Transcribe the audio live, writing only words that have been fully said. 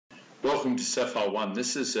Welcome to SapphireOne.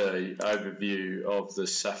 This is an overview of the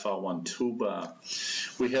SapphireOne toolbar.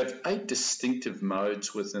 We have 8 distinctive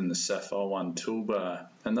modes within the SapphireOne toolbar,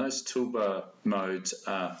 and those toolbar modes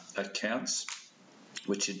are accounts,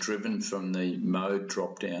 which are driven from the mode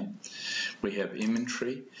drop-down. We have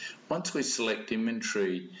inventory. Once we select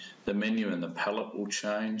inventory, the menu and the palette will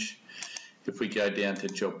change. If we go down to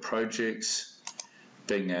job projects,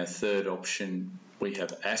 being our third option, we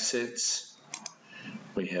have assets.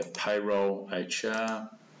 We have payroll, HR,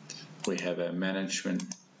 we have our management,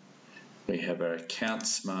 we have our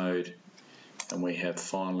accounts mode, and we have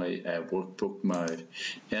finally our workbook mode.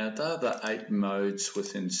 Now, they're the 8 modes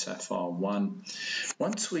within SapphireOne.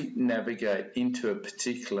 Once we navigate into a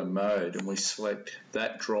particular mode and we select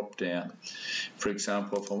that drop down, for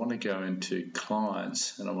example, if I want to go into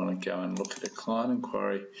clients and I want to go and look at a client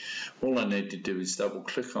inquiry, all I need to do is double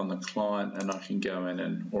click on the client and I can go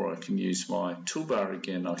in or I can use my toolbar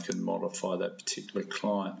again, I can modify that particular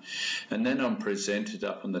client. And then I'm presented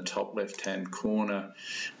up in the top left hand corner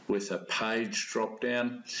with a page drop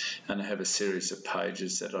down, and I have a series of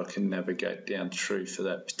pages that I can navigate down through for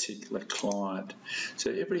that particular client.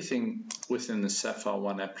 So everything within the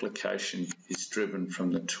SapphireOne application is driven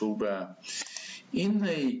from the toolbar. In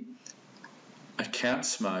the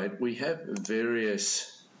accounts mode, we have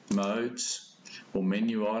various modes or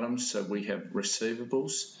menu items. So we have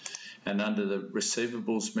receivables, and under the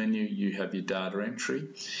receivables menu you have your data entry.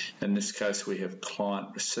 In this case we have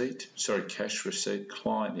cash receipt,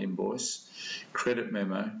 client invoice, credit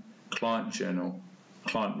memo, client journal,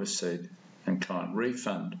 client receipt, and client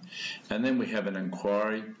refund. And then we have an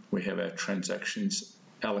inquiry, we have our transactions,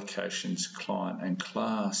 allocations, client, and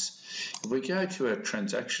class. If we go to a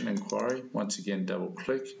transaction inquiry, once again double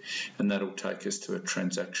click, and that'll take us to a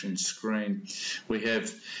transaction screen. We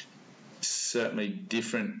have certainly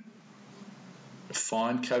different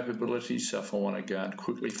find capabilities. So if I want to go and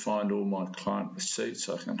quickly find all my client receipts,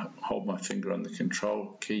 I can hold my finger on the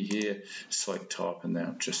control key here, select type, and now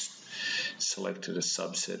I've just selected a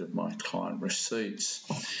subset of my client receipts.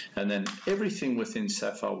 And then everything within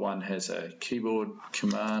SapphireOne has a keyboard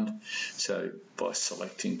command. So by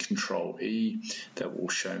selecting Control E, that will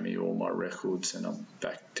show me all my records, and I'm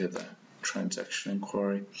back to the transaction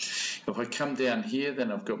inquiry. If I come down here,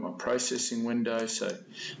 then I've got my processing window, so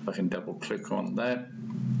I can double click on that.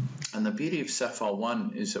 And the beauty of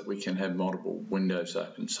SapphireOne is that we can have multiple windows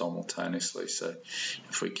open simultaneously. So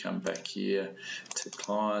if we come back here to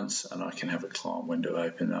clients, and I can have a client window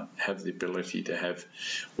open up, have the ability to have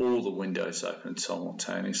all the windows open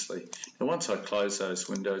simultaneously. And once I close those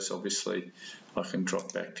windows, obviously I can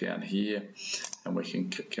drop back down here and we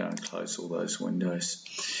can go and close all those windows.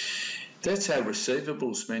 That's our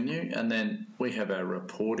receivables menu, and then we have our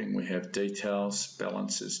reporting. We have details,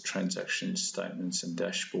 balances, transactions, statements, and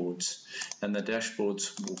dashboards. And the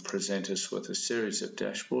dashboards will present us with a series of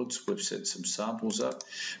dashboards. We've set some samples up,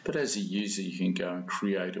 but as a user you can go and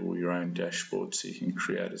create all your own dashboards. So you can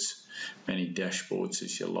create as many dashboards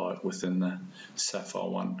as you like within the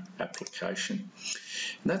SapphireOne application.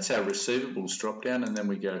 And that's our receivables drop down, and then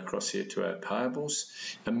we go across here to our payables,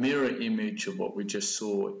 a mirror image of what we just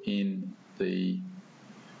saw in the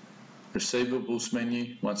receivables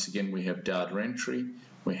menu. Once again, we have data entry,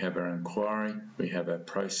 we have our inquiry, we have our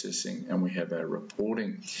processing, and we have our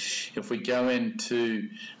reporting. If we go into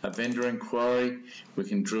a vendor inquiry, we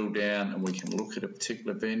can drill down and we can look at a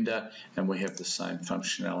particular vendor, and we have the same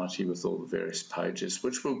functionality with all the various pages,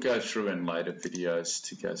 which we'll go through in later videos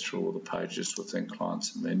to go through all the pages within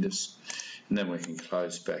clients and vendors. And then we can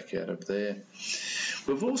close back out of there.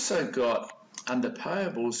 We've also got under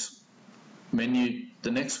payables menu,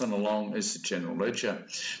 the next one along is the general ledger.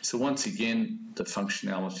 So once again, the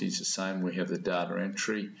functionality is the same. We have the data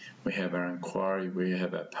entry, we have our inquiry, we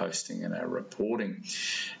have our posting and our reporting.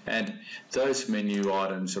 And those menu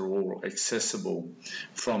items are all accessible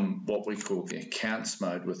from what we call the accounts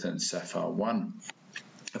mode within SapphireOne.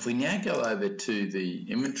 If we now go over to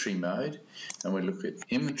the inventory mode and we look at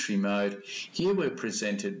inventory mode, here we're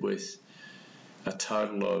presented with a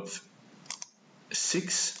total of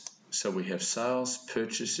 6. So we have sales,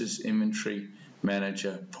 purchases, inventory,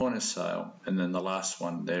 manager, point of sale, and then the last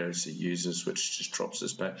one there is the users, which just drops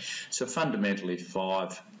us back. So fundamentally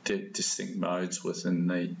 5 distinct modes within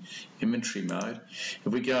the inventory mode.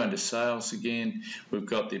 If we go into sales again, we've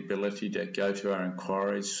got the ability to go to our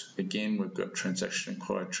inquiries. Again, we've got transaction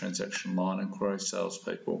inquiry, transaction line inquiry,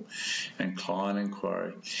 salespeople, and client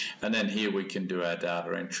inquiry. And then here we can do our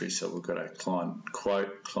data entry. So we've got our client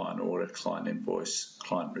quote, client order, client invoice,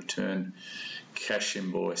 client return, cash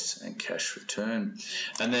invoice, and cash return.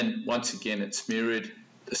 And then once again, it's mirrored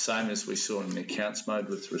the same as we saw in the accounts mode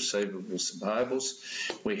with receivables and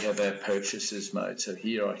payables, we have our purchases mode. So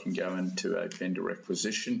here I can go into a vendor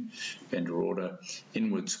requisition, vendor order,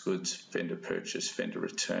 inwards goods, vendor purchase, vendor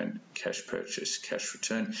return, cash purchase, cash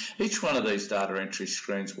return. Each one of these data entry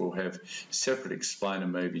screens will have separate explainer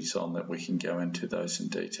movies on that we can go into those in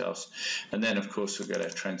details. And then of course we've got our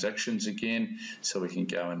transactions again, so we can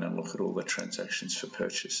go in and look at all the transactions for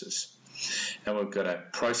purchases. And we've got our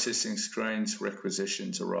processing screens,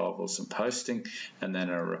 requisitions, arrivals and posting, and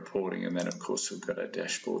then our reporting, and then of course we've got our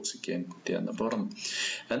dashboards again down the bottom.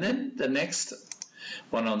 And then the next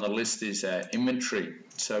one on the list is our inventory.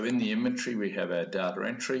 So in the inventory we have our data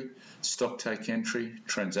entry, stock take entry,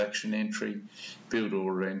 transaction entry, build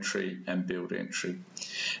order entry and build entry.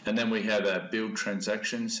 And then we have our build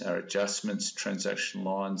transactions, our adjustments, transaction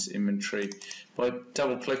lines, inventory. By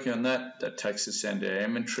double clicking on that, that takes us into our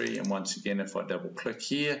inventory, and once again if I double click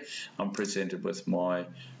here, I'm presented with my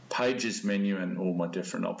pages menu and all my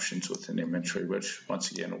different options within inventory, which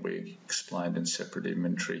once again will be explained in separate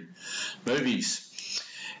inventory movies.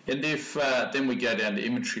 And if then we go down to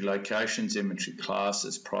inventory locations, inventory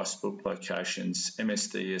classes, price book locations,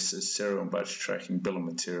 MSDSs, serial and budget tracking, bill of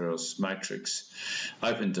materials, matrix,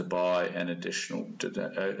 open to buy, and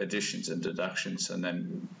additions and deductions. And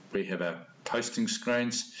then we have our posting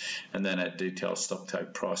screens, and then our detailed stock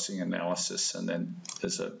take pricing analysis, and then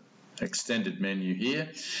there's a extended menu here,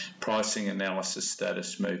 pricing, analysis,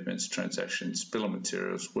 status, movements, transactions, bill of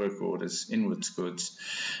materials, work orders, inwards goods,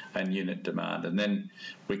 and unit demand. And then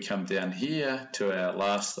we come down here to our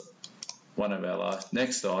last, one of our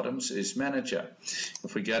next items is manager.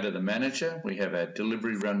 If we go to the manager, we have our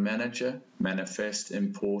delivery run manager, manifest,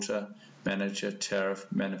 importer, manager, tariff,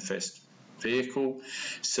 manifest, vehicle,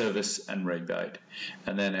 service and rebate.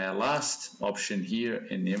 And then our last option here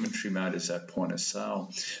in the inventory mode is our point of sale.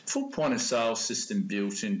 Full point of sale system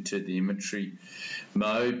built into the inventory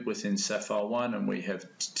mode within SapphireOne, and we have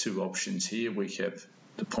two options here. We have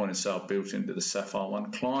the point of sale built into the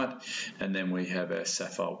SapphireOne client, and then we have our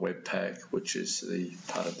Sapphire web pack, which is the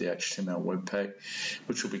part of the HTML web pack,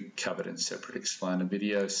 which will be covered in separate explainer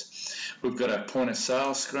videos. We've got our point of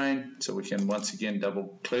sale screen, so we can once again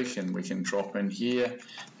double click and we can drop in here,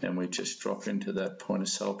 and we just drop into that point of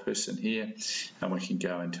sale person here, and we can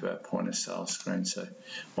go into our point of sale screen. So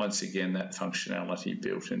once again, that functionality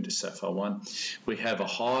built into SapphireOne. We have a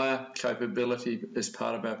hire capability as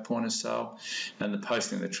part of our point of sale, and the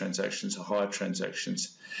posting the transactions are hire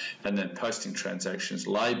transactions, and then posting transactions,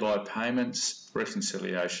 lay-by payments,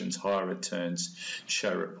 reconciliations, hire returns,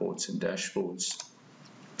 show reports and dashboards.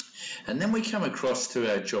 And then we come across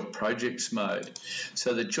to our job projects mode.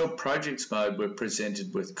 So the job projects mode, we're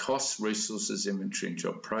presented with costs, resources, inventory and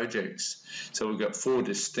job projects. So we've got 4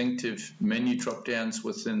 distinctive menu drop downs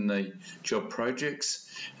within the job projects.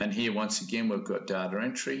 And here once again we've got data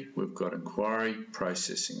entry, we've got inquiry,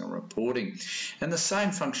 processing and reporting. And the same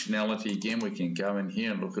functionality again, we can go in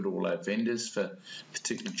here and look at all our vendors for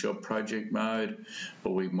particular job project mode,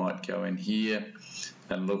 or we might go in here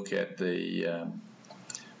and look at the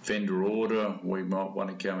vendor order. We might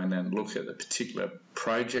want to go in and look at the particular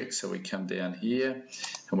project, so we come down here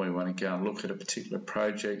and we want to go and look at a particular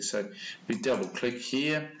project. So we double click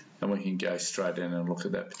here and we can go straight in and look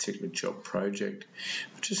at that particular job project.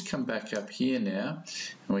 We'll just come back up here now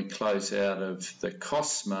and we close out of the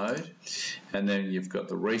costs mode, and then you've got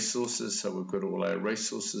the resources. So we've got all our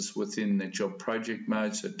resources within the job project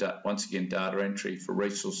mode. So once again, data entry for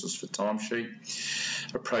resources for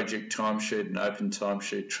timesheet, a project timesheet, an open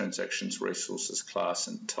timesheet, transactions, resources, class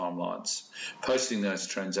and timelines. Posting those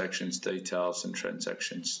transactions, details and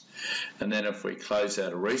transactions. And then if we close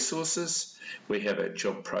out of resources, we have our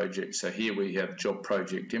job project. So here we have job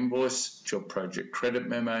project invoice, job project credit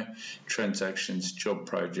memo, transactions, job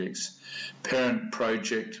projects, parent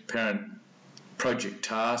project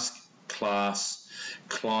task, class,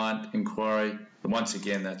 client, inquiry. And once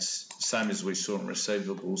again, that's same as we saw in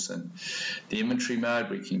receivables and the inventory mode.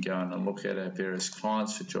 We can go in and look at our various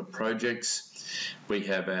clients for job projects. We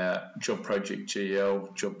have our job project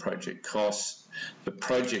GL, job project costs, the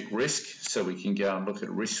project risk, so we can go and look at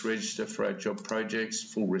a risk register for our job projects,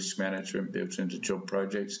 full risk management built into job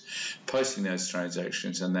projects, posting those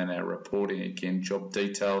transactions, and then our reporting again, job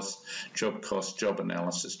details, job costs, job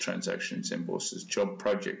analysis, transactions, invoices, job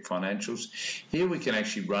project financials. Here we can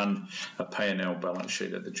actually run a P&L balance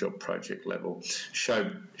sheet at the job project level,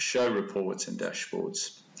 show reports and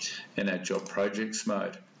dashboards in our job projects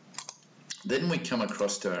mode. Then we come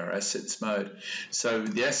across to our assets mode. So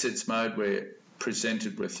the assets mode, we're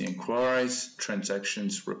presented with the inquiries,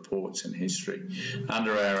 transactions, reports and history.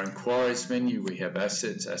 Under our inquiries menu we have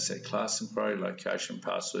assets, asset class inquiry, location,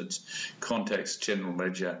 passwords, contacts, general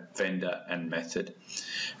ledger, vendor and method.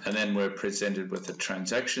 And then we're presented with the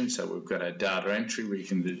transaction, so we've got our data entry. We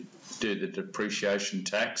can do the depreciation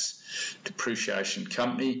tax, depreciation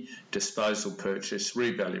company, disposal purchase,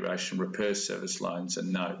 revaluation, repair service loans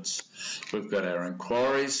and notes. We've got our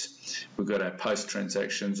inquiries, we've got our post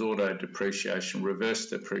transactions, auto depreciation, reverse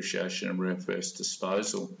depreciation and reverse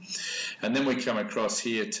disposal. And then we come across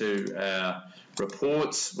here to our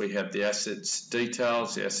reports. We have the assets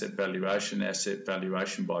details, the asset valuation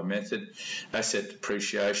by method, asset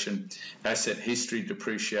depreciation, asset history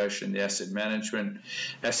depreciation, the asset management,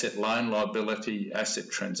 asset loan liability, asset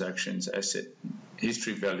transactions, asset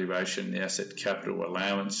history valuation, the asset capital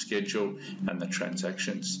allowance schedule and the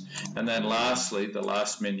transactions. And then lastly, the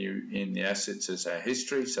last menu in the assets is our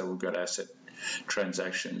history, so we've got asset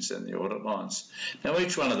transactions and the audit lines. Now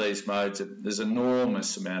each one of these modes, there's an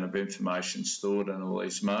enormous amount of information stored in all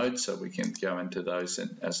these modes, so we can go into those,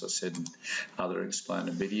 and as I said in other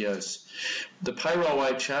explainer videos. The payroll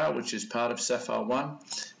HR, which is part of SapphireOne,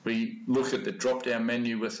 we look at the drop down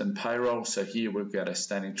menu within payroll. So here we've got our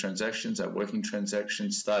standing transactions, our working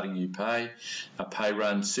transactions, starting new pay, a pay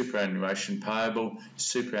run, superannuation payable,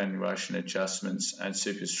 superannuation adjustments and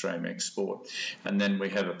super stream export. And then we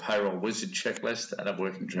have a payroll wizard checklist and our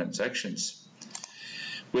working transactions.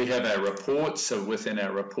 We have our reports, so within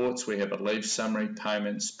our reports we have a leave summary,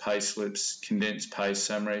 payments, pay slips, condensed pay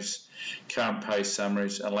summaries, current pay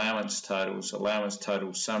summaries, allowance total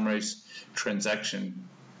summaries, current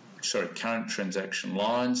transaction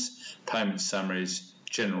lines, payment summaries,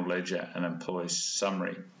 general ledger and employee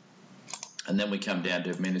summary. And then we come down to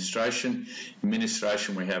administration.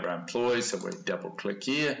 Administration, we have our employees, so we double click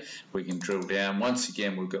here, we can drill down. Once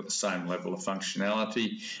again, we've got the same level of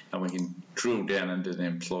functionality, and we can drill down into the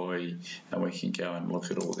employee, and we can go and look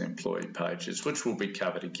at all the employee pages, which will be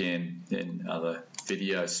covered again in other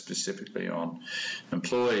videos, specifically on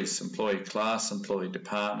employees, employee class, employee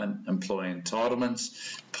department, employee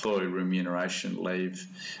entitlements, employee remuneration, leave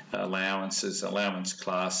allowances, allowance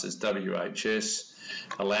classes, WHS,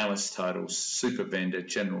 allowance totals, super vendor,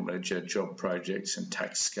 general ledger, job projects and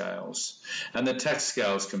tax scales. And the tax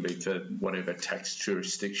scales can be for whatever tax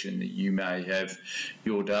jurisdiction that you may have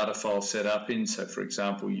your data file set up in. So for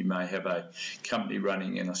example, you may have a company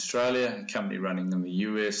running in Australia, a company running in the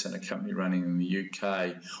US and a company running in the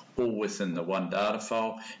UK, all within the one data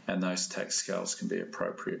file, and those tax scales can be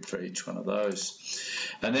appropriate for each one of those.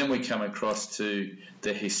 And then we come across to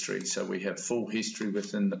the history. So we have full history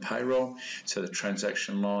within the payroll, so the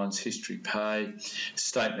transaction lines, history pay,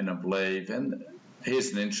 statement of leave, and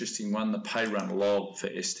here's an interesting one, the pay run log for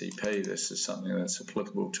STP. This is something that's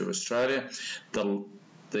applicable to Australia.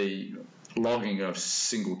 The logging of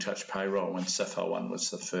single touch payroll, when SapphireOne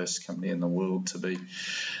was the first company in the world to be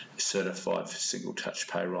certified for single touch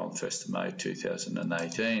payroll on 1st of May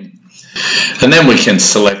 2018. And then we can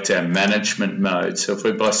select our management mode. So if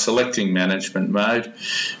we're by selecting management mode,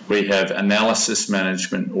 we have analysis,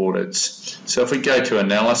 management, audits. So if we go to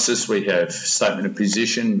analysis, we have statement of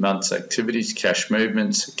position, month's activities, cash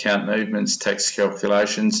movements, account movements, tax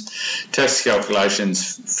calculations. Tax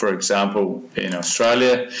calculations, for example, in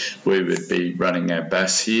Australia, we would be running our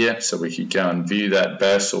BAS here, so we could go and view that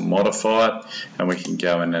BAS or modify it, and we can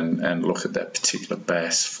go in and look at that particular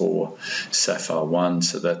BAS for SapphireOne.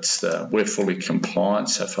 So that's we're fully compliant.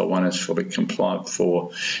 SapphireOne is fully compliant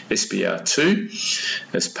for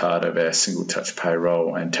SBR2 as part of our single touch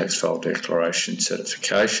payroll and tax file declaration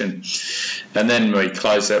certification. And then we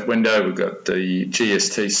close that window. We've got the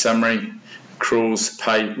GST summary, accruals,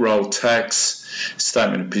 payroll tax,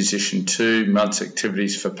 statement of position 2, month's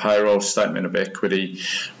activities for payroll, statement of equity,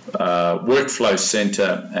 workflow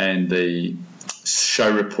center, and the show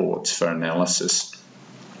reports for analysis.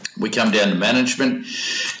 We come down to management.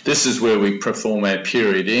 This is where we perform our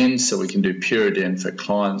period end, so we can do period end for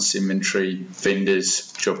clients, inventory,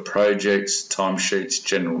 vendors, job projects, timesheets,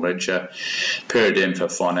 general ledger, period end for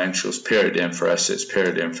financials, period end for assets,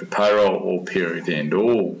 period end for payroll, or period end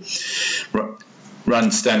all.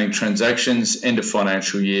 Run standing transactions, end of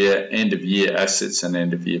financial year, end of year assets, and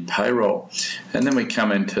end of year payroll. And then we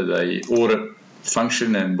come into the audit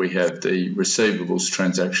function, and we have the receivables,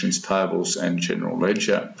 transactions, payables, and general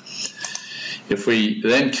ledger. If we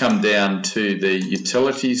then come down to the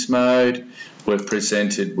utilities mode, we're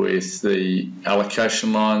presented with the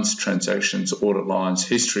allocation lines, transactions, audit lines,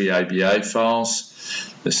 history, ABA files.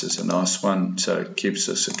 This is a nice one, so it gives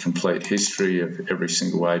us a complete history of every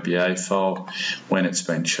single ABA file, when it's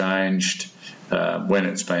been changed, when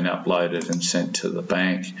it's been uploaded and sent to the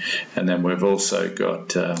bank. And then we've also got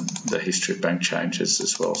the history of bank changes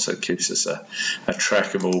as well, so it keeps us a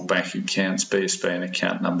track of all bank accounts, BSB and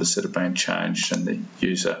account numbers that have been changed, and the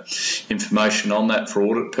user information on that for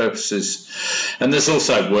audit purposes. And there's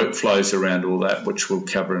also workflows around all that, which we'll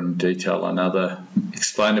cover in detail in other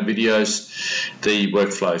explainer videos. The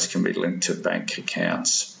workflows can be linked to bank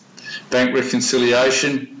accounts. Bank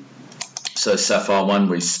reconciliation. So SapphireOne,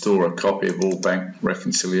 we store a copy of all bank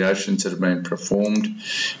reconciliations that have been performed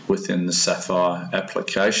within the Sapphire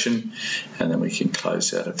application, and then we can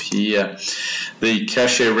close out of here. The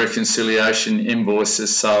cashier reconciliation,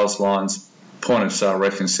 invoices, sales lines, point of sale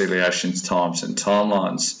reconciliations, times and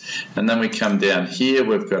timelines. And then we come down here,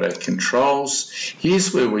 we've got our controls.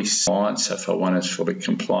 Here's where we find SapphireOne is fully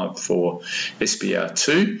compliant for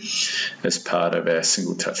SBR2 as part of our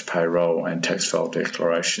single touch payroll and tax file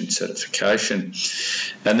declaration certification.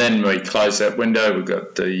 And then we close that window, we've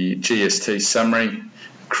got the GST summary,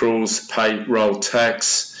 accruals, payroll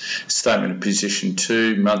tax, statement of position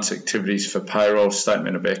 2, month's activities for payroll,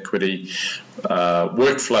 statement of equity,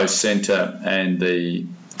 workflow centre, and the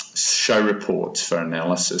show reports for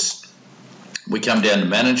analysis. We come down to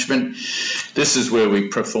management. This is where we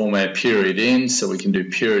perform our period end, so we can do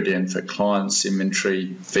period end for clients, inventory,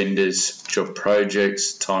 vendors, job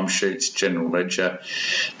projects, timesheets, general ledger,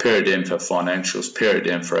 period end for financials, period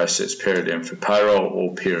end for assets, period end for payroll,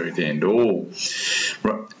 or period end all.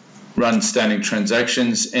 Run standing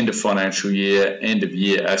transactions, end of financial year, end of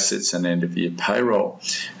year assets, and end of year payroll.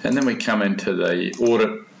 And then we come into the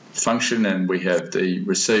audit function, and we have the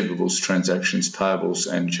receivables, transactions,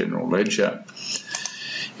 payables, and general ledger.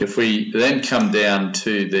 If we then come down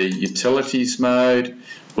to the utilities mode,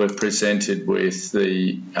 we're presented with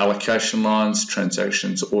the allocation lines,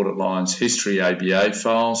 transactions, audit lines, history, ABA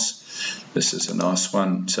files. This is a nice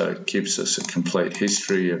one, so it gives us a complete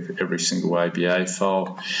history of every single ABA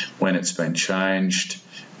file, when it's been changed,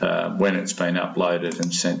 when it's been uploaded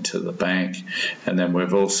and sent to the bank. And then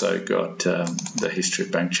we've also got the history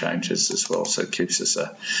of bank changes as well, so it keeps us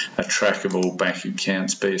a track of all bank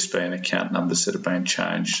accounts, BSB and account numbers that have been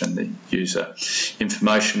changed, and the user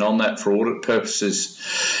information on that for audit purposes.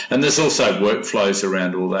 And there's also workflows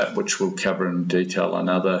around all that, which we'll cover in detail in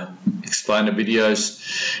other explainer videos.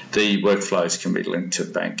 The workflows can be linked to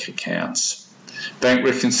bank accounts. Bank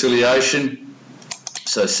reconciliation.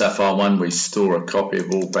 So SapphireOne, we store a copy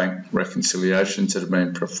of all bank reconciliations that have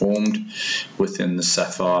been performed within the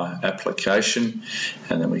Sapphire application,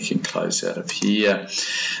 and then we can close out of here.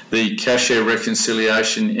 The cashier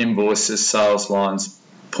reconciliation, invoices, sales lines,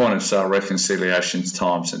 point of sale reconciliations,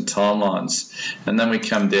 times and timelines. And then we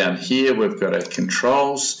come down here, we've got our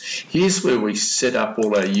controls. Here's where we set up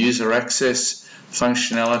all our user access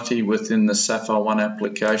functionality within the SapphireOne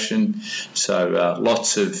application. So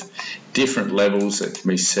lots of different levels that can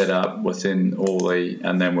be set up within all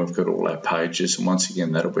and then we've got all our pages, and once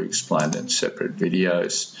again that'll be explained in separate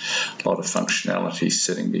videos. A lot of functionality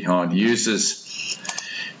sitting behind users.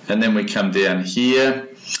 And then we come down here,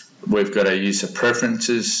 we've got our user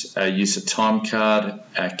preferences, our user time card,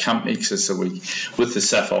 our companies. So with the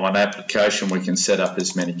SapphireOne application, we can set up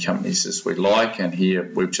as many companies as we like, and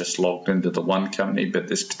here we've just logged into the one company, but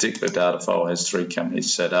this particular data file has 3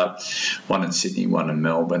 companies set up, one in Sydney, one in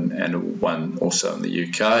Melbourne, and one also in the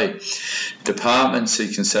UK. Departments, so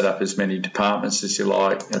you can set up as many departments as you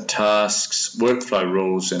like, tasks, workflow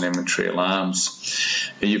rules, and inventory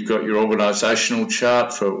alarms. You've got your organisational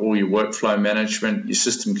chart for all your workflow management, your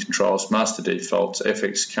system controls, master defaults,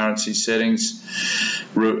 FX currency settings,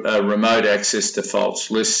 remote access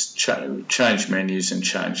defaults, lists, change menus and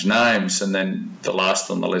change names, and then the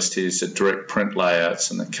last on the list here is the direct print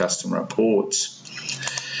layouts and the custom reports.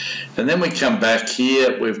 And then we come back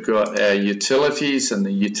here, we've got our utilities, and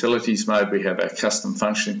the utilities mode we have our custom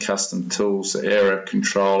function, custom tools, the area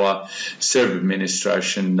controller, server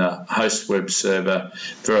administration, host web server,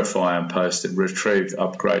 verify unposted, retrieve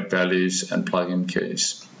upgrade values, and plugin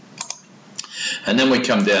keys. And then we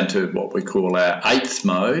come down to what we call our 8th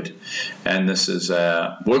mode, and this is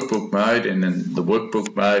our workbook mode. And in the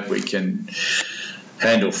workbook mode we can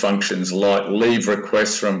handle functions like leave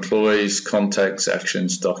requests for employees, contacts,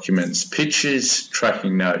 actions, documents, pitches,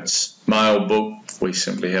 tracking notes, mail book. We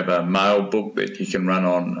simply have a mail book that you can run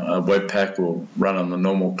on a Webpack or run on the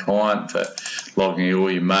normal client for logging all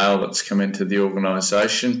your mail that's come into the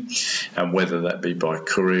organisation, and whether that be by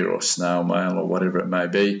courier or snail mail or whatever it may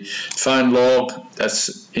be. Phone log,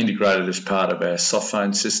 that's integrated as part of our soft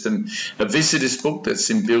phone system. A visitors book that's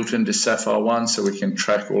inbuilt into SapphireOne, so we can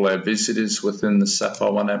track all our visitors within the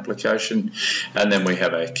SapphireOne application. And then we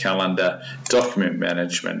have our calendar, document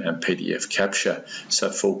management, and PDF capture, so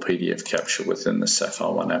full PDF capture within the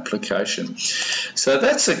SapphireOne application. So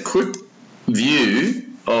that's a quick view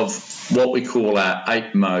of what we call our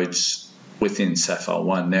 8 modes within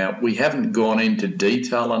SapphireOne. Now, we haven't gone into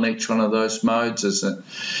detail on each one of those modes.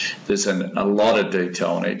 There's a lot of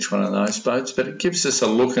detail on each one of those modes, but it gives us a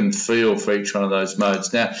look and feel for each one of those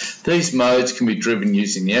modes. Now, these modes can be driven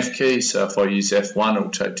using the F key, so if I use F1, it'll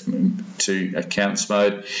take me to accounts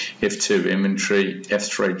mode, F2 inventory,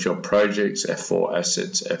 F3 job projects, F4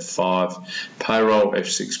 assets, F5 payroll,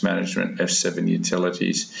 F6 management, F7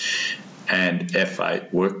 utilities, and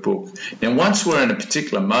F8 workbook. Now, once we're in a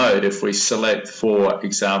particular mode, if we select, for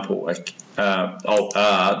example, Alt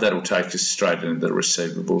R, that'll take us straight into the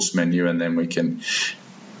receivables menu, and then we can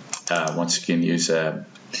once again use our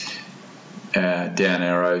down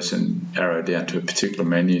arrows and arrow down to a particular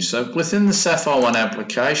menu. So within the SapphireOne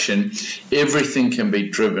application, everything can be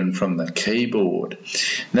driven from the keyboard.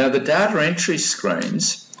 Now, the data entry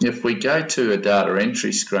screens, if we go to a data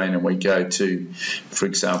entry screen and we go to, for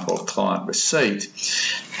example, a client receipt,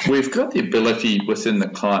 we've got the ability within the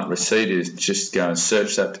client receipt to just go and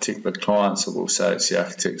search that particular client. So we'll say it's the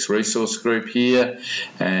Architects Resource Group here,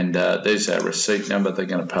 and there's our receipt number. They're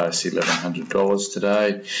going to pay us $1,100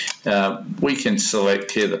 today. We can select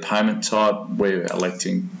here the payment type. We're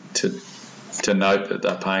electing to note that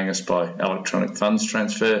they're paying us by electronic funds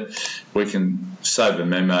transfer. We can save a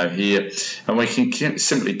memo here, and we can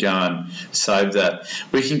simply go and save that.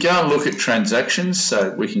 We can go and look at transactions,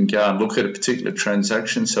 so we can go and look at a particular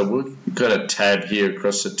transaction. So we've got a tab here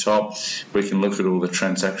across the top. We can look at all the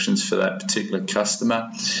transactions for that particular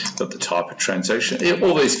customer, got the type of transaction.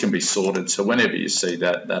 All these can be sorted, so whenever you see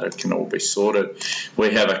that it can all be sorted.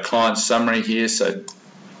 We have a client summary here, so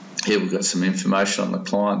here we've got some information on the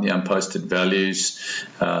client, the unposted values,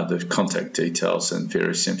 the contact details and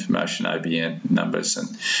various information, ABN numbers and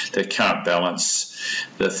their current balance,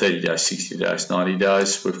 the 30 days, 60 days, 90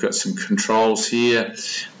 days. We've got some controls here.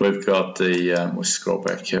 We've got the, we'll scroll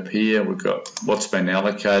back up here, we've got what's been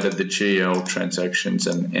allocated, the GL transactions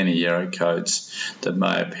and any error codes that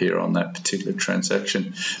may appear on that particular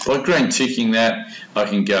transaction. By green ticking that, I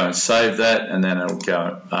can go and save that, and then it'll go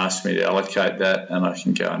and ask me to allocate that, and I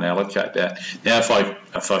can go and allocate that. Now,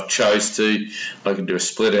 if I chose to, I can do a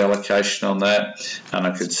split allocation on that, and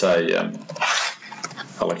I could say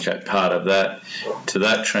allocate part of that to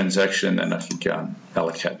that transaction, and I could go and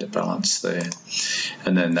allocate the balance there,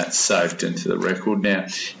 and then that's saved into the record. Now,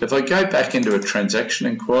 if I go back into a transaction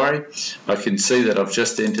inquiry, I can see that I've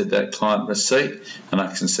just entered that client receipt, and I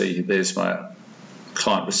can see there's my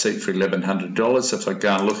client receipt for $1,100. If I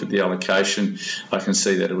go and look at the allocation, I can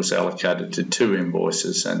see that it was allocated to 2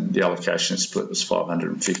 invoices, and the allocation split was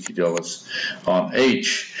 $550 on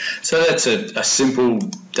each. So that's a simple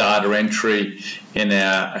data entry in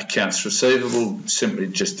our accounts receivable, simply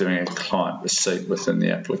just doing a client receipt within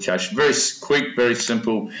the application. Very quick, very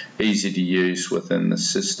simple, easy to use within the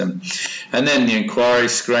system. And then the inquiry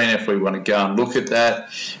screen, if we want to go and look at that,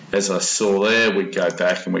 as I saw there, we go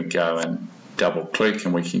back and we go and double click,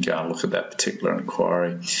 and we can go and look at that particular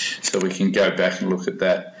inquiry. So we can go back and look at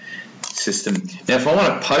that system. Now, if I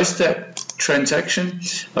want to post that transaction,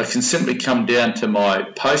 I can simply come down to my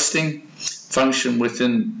posting function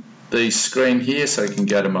within the screen here. So I can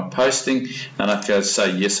go to my posting, and I can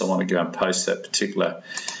say, yes, I want to go and post that particular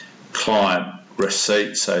client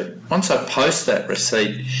receipt. So once I post that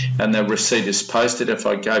receipt and the receipt is posted, if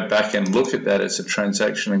I go back and look at that as a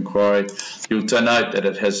transaction inquiry, you'll denote that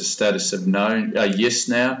it has a status of no, yes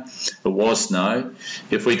now. It was no.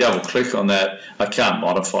 If we double click on that, I can't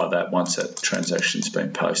modify that once that transaction's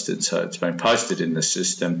been posted. So it's been posted in the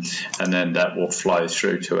system, and then that will flow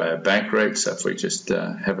through to our bank rec. So if we just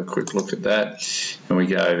have a quick look at that, and we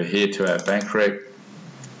go over here to our bank rec,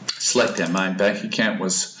 select our main bank account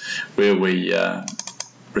was where we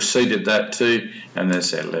receipted that to, and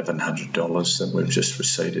there's our $1,100 that we've just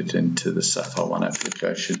receipted into the SapphireOne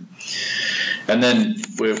application. And then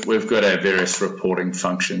we've got our various reporting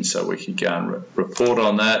functions, so we can go and report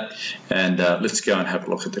on that. And let's go and have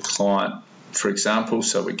a look at the client, for example.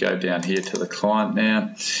 So we go down here to the client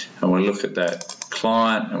now, and we look at that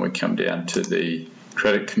client, and we come down to the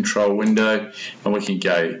credit control window, and we can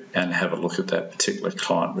go and have a look at that particular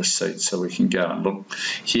client receipt. So we can go and look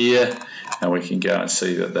here, and we can go and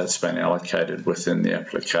see that that's been allocated within the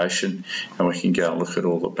application, and we can go and look at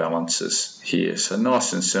all the balances here. So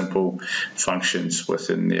nice and simple functions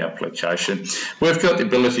within the application. We've got the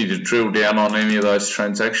ability to drill down on any of those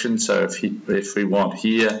transactions. So if we want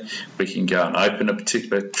here, we can go and open a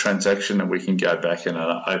particular transaction, and we can go back and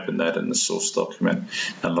open that in the source document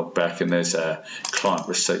and look back, and there's a client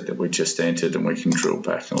receipt that we just entered, and we can drill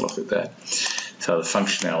back and look at that. So the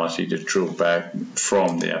functionality to drill back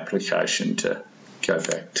from the application to go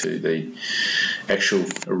back to the actual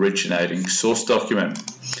originating source document.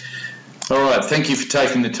 All right, thank you for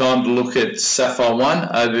taking the time to look at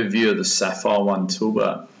SapphireOne, overview of the SapphireOne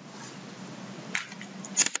toolbar.